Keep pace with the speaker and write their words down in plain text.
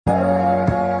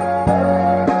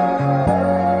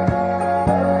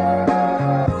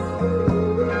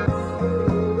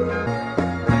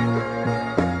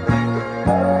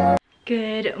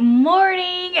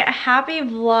happy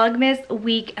Vlogmas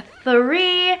week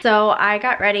 3. So I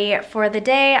got ready for the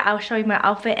day. I'll show you my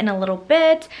outfit in a little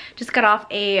bit. Just got off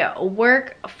a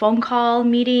work phone call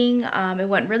meeting. It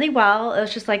went really well. It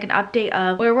was just like an update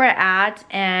of where we're at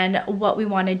and what we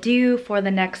want to do for the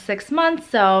next 6 months.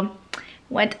 So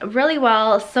went really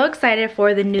well. So excited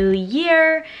for the new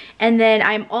year. And then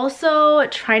I'm also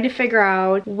trying to figure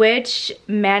out which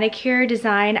manicure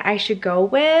design I should go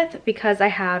with because I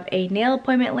have a nail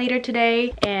appointment later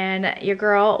today and your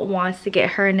girl wants to get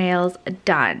her nails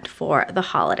done for the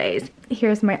holidays.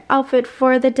 Here's my outfit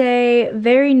for the day.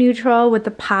 Very neutral with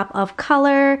a pop of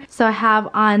color. So I have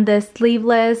on this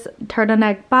sleeveless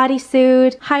turtleneck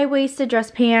bodysuit, high-waisted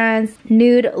dress pants,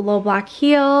 nude low black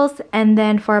heels, and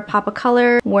then for a pop of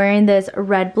color, wearing this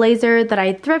red blazer that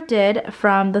I thrifted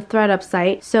from the ThredUp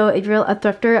site. So if you're a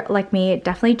thrifter like me,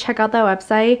 definitely check out that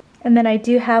website. And then I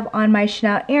do have on my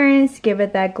Chanel earrings to give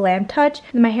it that glam touch.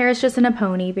 And my hair is just in a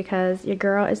pony because your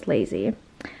girl is lazy.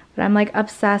 But I'm like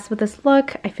obsessed with this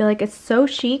look. I feel like it's so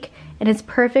chic and it's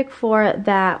perfect for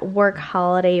that work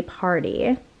holiday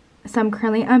party. So I'm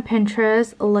currently on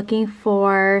Pinterest looking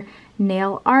for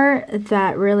nail art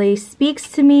that really speaks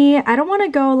to me. I don't want to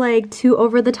go like too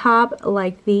over the top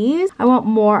like these. I want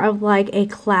more of like a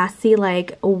classy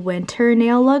like winter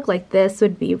nail look. Like this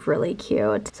would be really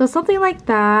cute. So something like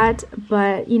that,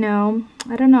 but you know,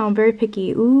 I don't know, I'm very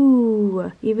picky.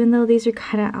 Ooh, even though these are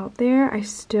kind of out there, I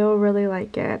still really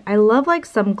like it. I love like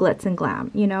some glitz and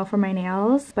glam, you know, for my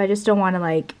nails, but I just don't want to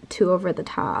like too over the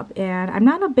top. And I'm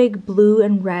not a big blue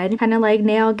and red kind of like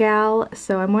nail gal,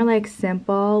 so I'm more like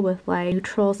simple with like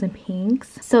neutrals and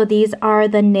pinks. So these are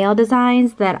the nail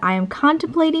designs that I am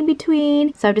contemplating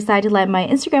between. So I've decided to let my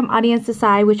Instagram audience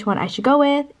decide which one I should go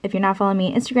with. If you're not following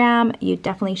me on Instagram, you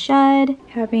definitely should.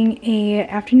 Having a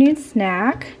afternoon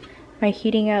snack by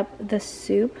heating up the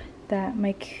soup that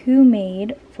my crew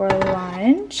made for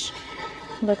lunch.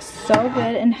 Looks so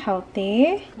good and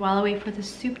healthy. While I wait for the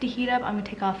soup to heat up, I'm gonna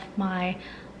take off my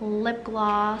lip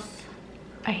gloss.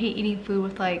 I hate eating food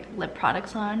with like lip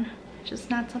products on. Just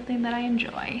not something that I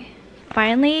enjoy.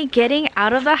 Finally getting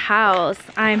out of the house.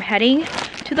 I'm heading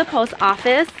to the post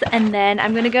office and then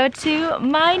I'm gonna go to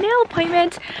my nail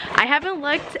appointment. I haven't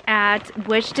looked at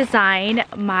which design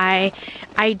my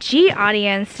IG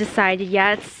audience decided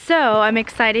yet, so I'm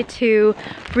excited to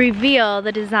reveal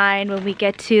the design when we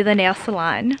get to the nail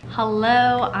salon.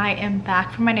 Hello, I am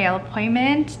back from my nail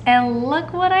appointment and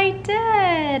look what I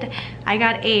did. I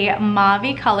got a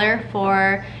mauve color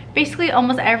for basically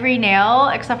almost every nail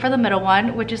except for the middle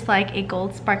one, which is like a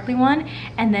gold sparkly one,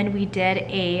 and then we did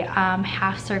a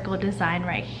half circle design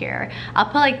right here. I'll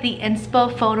put like the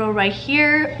inspo photo right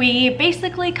here. We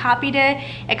basically copied it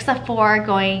except for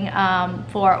going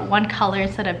for one color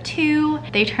instead of two.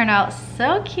 They turn out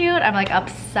so cute. I'm like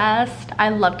obsessed. I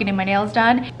love getting my nails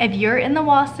done. If you're in the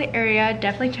Wallstate area,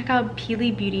 definitely check out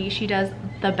Peely Beauty. She does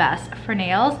the best for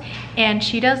nails and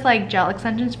she does like gel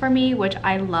extensions for me, which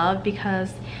I love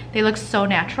because they look so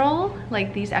natural.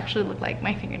 Like these actually look like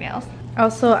my fingernails.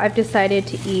 Also, I've decided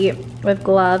to eat with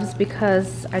gloves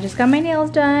because I just got my nails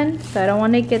done, so I don't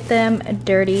want to get them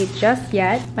dirty just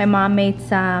yet. My mom made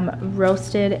some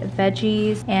roasted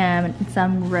veggies and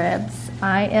some ribs.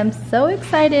 I am so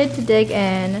excited to dig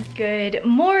in. Good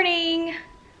morning.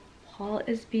 Paul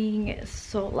is being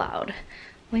so loud.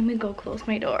 Let me go close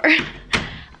my door.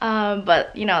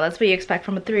 But you know, that's what you expect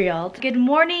from a 3-year-old. Good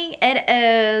morning, it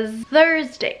is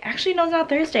Thursday. Actually, no, it's not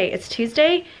Thursday, it's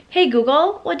Tuesday. Hey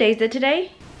Google, what day is it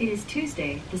today? It is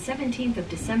Tuesday, the 17th of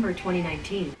December,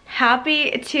 2019.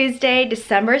 Happy Tuesday,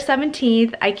 December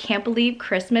 17th. I can't believe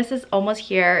Christmas is almost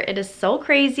here. It is so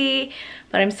crazy,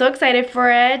 but I'm so excited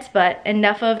for it. But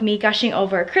enough of me gushing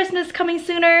over Christmas coming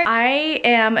sooner. I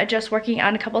am just working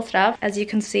on a couple stuff. As you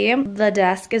can see, the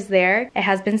desk is there. It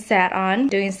has been sat on,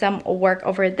 doing some work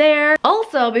over there.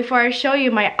 Also, before I show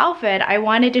you my outfit, I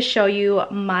wanted to show you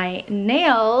my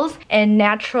nails in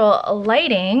natural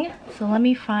lighting. So let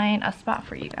me find a spot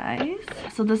for you guys.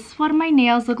 So this is what my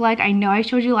nails look like. I know I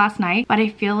showed you last night, but I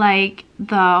feel like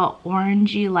the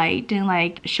orangey light didn't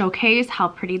like showcase how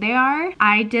pretty they are.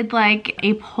 I did like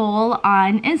a poll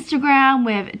on Instagram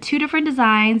with 2 different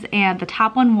designs and the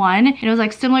top one won. And it was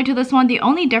like similar to this one. The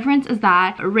only difference is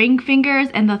that ring fingers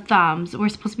and the thumbs were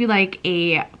supposed to be like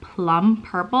a plum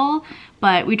purple,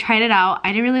 but we tried it out. I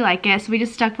didn't really like it, so we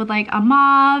just stuck with like a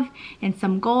mauve and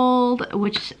some gold,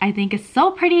 which I think is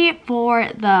so pretty for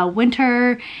the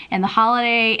winter and the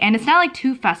holiday. And it's not like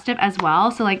too festive as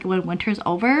well, so like when winter's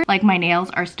over, like my nails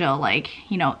are still like,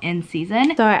 you know, in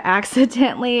season. So I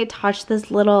accidentally touched this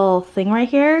little thing right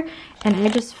here And I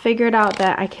just figured out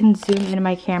that I can zoom in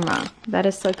my camera. That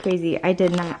is so crazy. I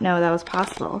did not know that was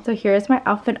possible. So here's my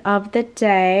outfit of the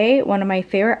day. One of my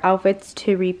favorite outfits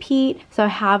to repeat. So I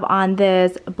have on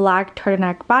this black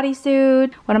turtleneck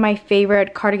bodysuit, one of my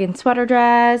favorite cardigan sweater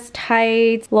dress,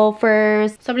 tights,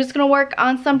 loafers. So I'm just gonna work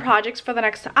on some projects for the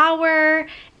next hour.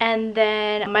 And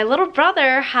then my little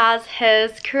brother has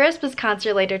his Christmas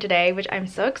concert later today, which I'm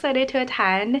so excited to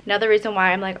attend. Another reason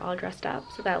why I'm like all dressed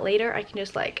up, so that later I can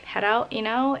just like head out, you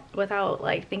know, without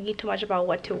like thinking too much about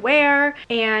what to wear.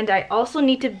 And I also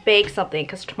need to bake something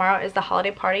because tomorrow is the holiday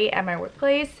party at my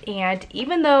workplace. And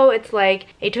even though it's like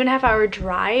a 2.5 hour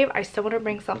drive, I still want to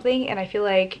bring something, and I feel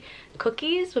like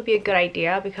cookies would be a good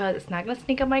idea because it's not gonna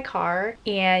sneak up my car,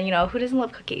 and you know, who doesn't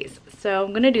love cookies? So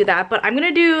I'm gonna do that, but I'm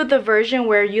gonna do the version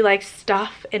where you like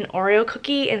stuff an Oreo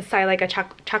cookie inside like a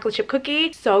chocolate chip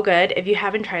cookie. So good. If you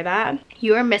haven't tried that,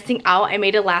 you are missing out. I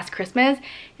made it last Christmas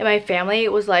and my family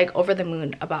was like over the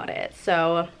moon about it.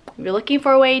 So if you're looking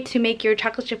for a way to make your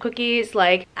chocolate chip cookies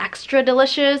like extra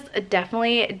delicious,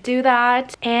 definitely do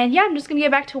that. And yeah, I'm just gonna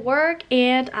get back to work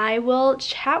and I will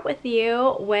chat with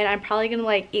you when I'm probably gonna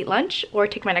like eat lunch or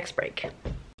take my next break.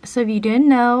 So if you didn't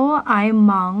know, I'm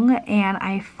Hmong and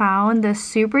I found this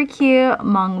super cute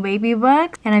Hmong baby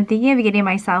book, and I'm thinking of getting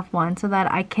myself one so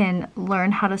that I can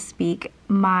learn how to speak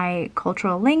my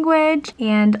cultural language.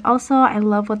 And also I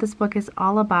love what this book is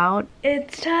all about.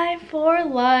 It's time for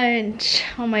lunch.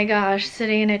 Oh my gosh,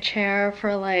 sitting in a chair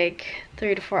for like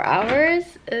 3 to 4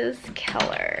 hours is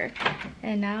killer.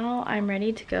 And now I'm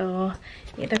ready to go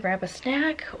either grab a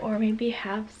snack or maybe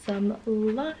have some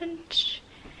lunch.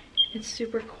 It's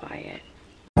super quiet.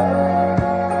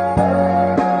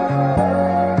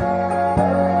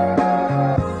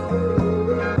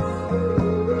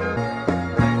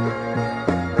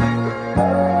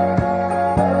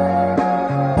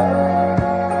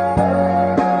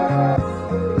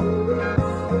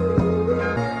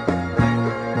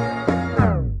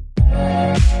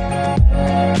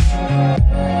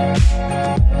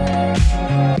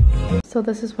 So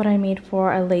this is what I made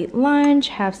for a late lunch.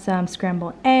 Have some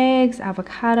scrambled eggs,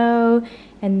 avocado,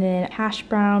 and then hash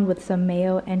brown with some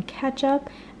mayo and ketchup.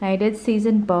 And I did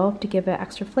season both to give it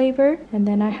extra flavor. And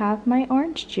then I have my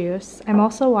orange juice. I'm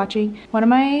also watching one of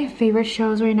my favorite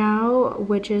shows right now,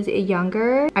 which is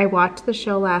Younger. I watched the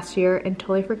show last year and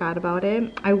totally forgot about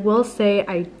it. I will say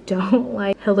I don't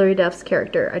like Hilary Duff's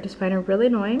character. I just find her really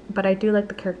annoying, but I do like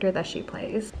the character that she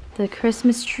plays. The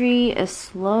Christmas tree is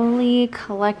slowly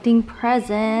collecting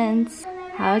presents.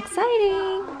 How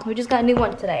exciting! We just got a new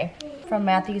one today from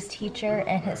Matthew's teacher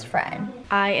and his friend.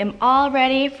 I am all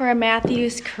ready for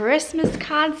Matthew's Christmas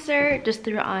concert. Just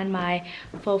threw on my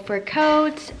faux fur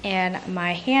coat and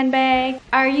my handbag.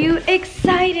 Are you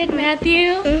excited,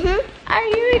 Matthew? Mm-hmm. Are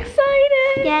you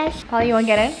excited? Yes. Holly, you wanna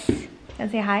get in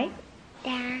and say hi?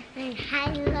 Yeah, and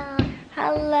hello.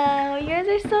 Hello, you guys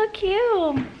are so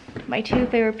cute. My 2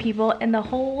 favorite people in the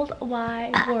whole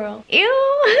wide world. Ew!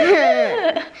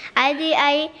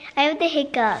 I have the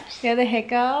hiccups. You have the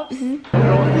hiccups? Mm-hmm.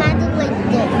 Mother was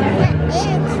different.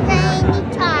 It's tiny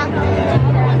talk.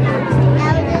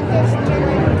 Now the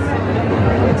distance.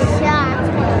 Shock.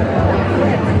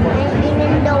 I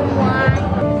even know why.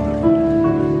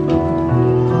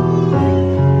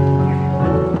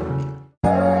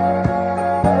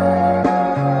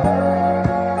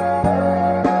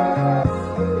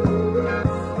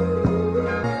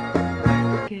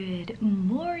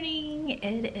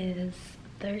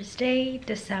 Thursday,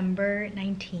 December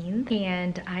 19th,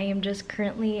 and I am just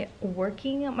currently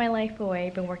working my life away.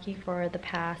 I've been working for the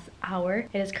past hour.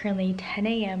 It is currently 10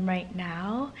 a.m. right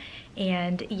now,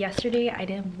 and yesterday I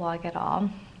didn't vlog at all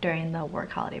during the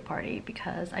work holiday party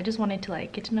because I just wanted to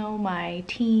like get to know my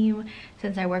team.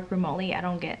 Since I work remotely, I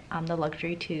don't get the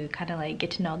luxury to kind of like get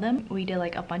to know them. We did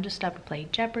like a bunch of stuff. We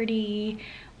played Jeopardy,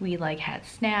 we like had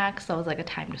snacks, so it was like a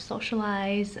time to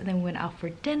socialize. And then we went out for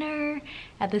dinner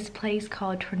at this place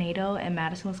called Tornado in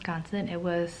Madison, Wisconsin. It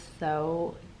was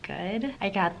so good. I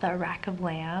got the rack of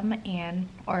lamb and,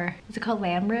 or is it called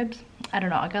lamb ribs? I don't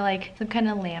know. I got like some kind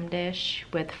of lamb dish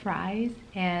with fries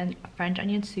and French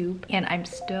onion soup, and I'm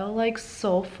still like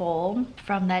so full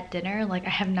from that dinner. Like I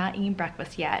have not eaten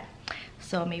breakfast yet,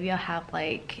 so maybe I'll have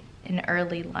like an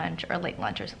early lunch or late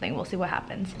lunch or something. We'll see what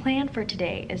happens. Plan for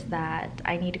today is that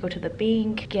I need to go to the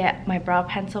bank, get my brow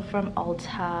pencil from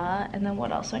Ulta, and then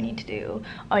what else do I need to do?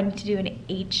 Oh, I need to do an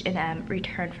H&M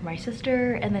return for my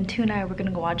sister, and then Tu and I were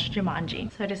gonna go watch Jumanji.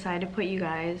 So I decided to put you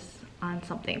guys on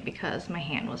something because my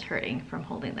hand was hurting from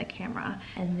holding the camera.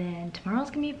 And then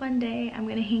tomorrow's gonna be a fun day. I'm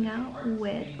gonna hang out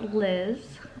with Liz,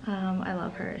 I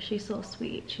love her. She's so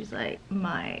sweet. She's like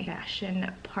my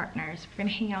fashion partner. So we're gonna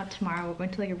hang out tomorrow. We're going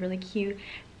to like a really cute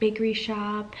bakery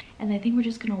shop, and I think we're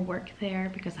just gonna work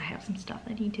there because I have some stuff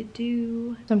I need to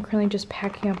do. So I'm currently just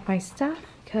packing up my stuff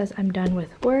because I'm done with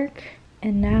work.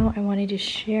 And now I wanted to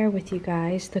share with you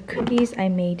guys the cookies I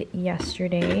made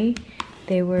yesterday.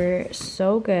 They were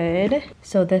so good.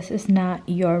 So this is not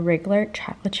your regular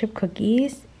chocolate chip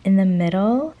cookies. In the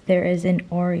middle, there is an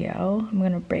Oreo. I'm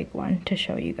gonna break one to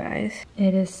show you guys.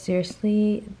 It is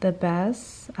seriously the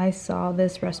best. I saw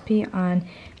this recipe on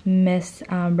Miss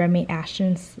Remy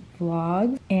Ashton's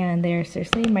vlog, and they're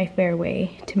seriously my favorite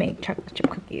way to make chocolate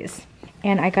chip cookies.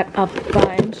 And I got a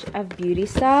bunch of beauty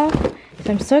stuff.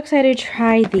 So I'm so excited to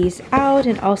try these out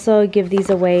and also give these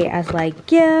away as like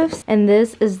gifts. And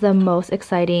this is the most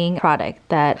exciting product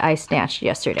that I snatched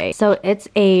yesterday. So it's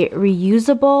a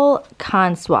reusable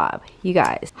con swab. You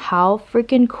guys, how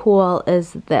freaking cool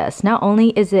is this? Not only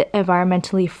is it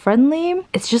environmentally friendly,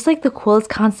 it's just like the coolest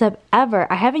concept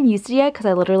ever. I haven't used it yet because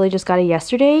I literally just got it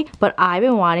yesterday, but I've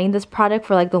been wanting this product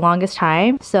for like the longest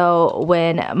time. So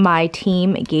when my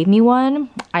team gave me one,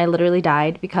 I literally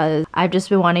died because I've just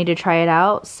been wanting to try it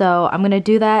out. So I'm gonna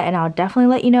do that and I'll definitely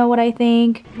let you know what I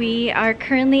think. We are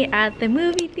currently at the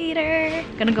movie theater.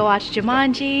 Gonna go watch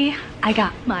Jumanji. I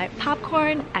got my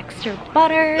popcorn, extra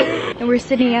butter, and we're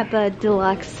sitting at the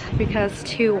deluxe because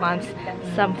 2 wants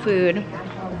some food.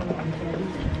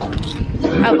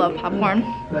 I love popcorn.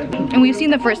 And we've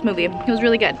seen the first movie. It was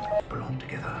really good.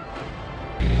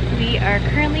 We are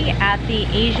currently at the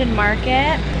Asian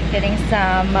market getting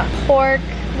some pork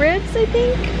ribs, I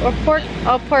think, or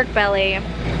pork belly.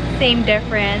 Same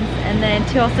difference. And then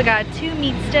also got 2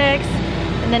 meat sticks.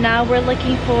 And then now we're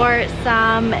looking for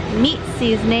some meat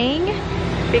seasoning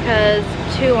because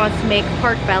 2 wants to make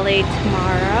pork belly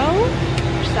tomorrow,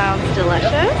 which sounds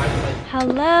delicious.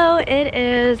 Hello, it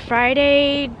is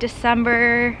Friday,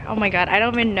 December, oh my god, I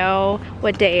don't even know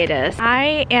what day it is.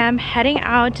 I am heading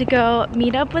out to go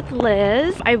meet up with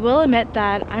Liz. I will admit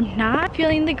that I'm not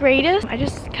feeling the greatest. I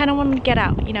just kind of want to get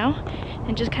out, you know,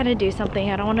 and just kind of do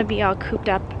something. I don't want to be all cooped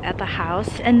up at the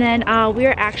house. And then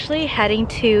we're actually heading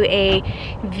to a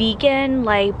vegan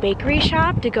like bakery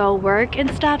shop to go work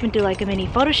and stuff and do like a mini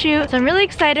photo shoot. So I'm really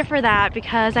excited for that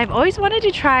because I've always wanted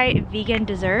to try vegan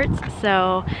desserts.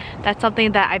 So that's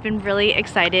something that I've been really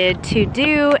excited to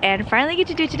do and finally get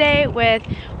to do today with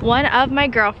one of my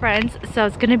girlfriends. So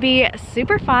it's gonna be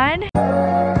super fun.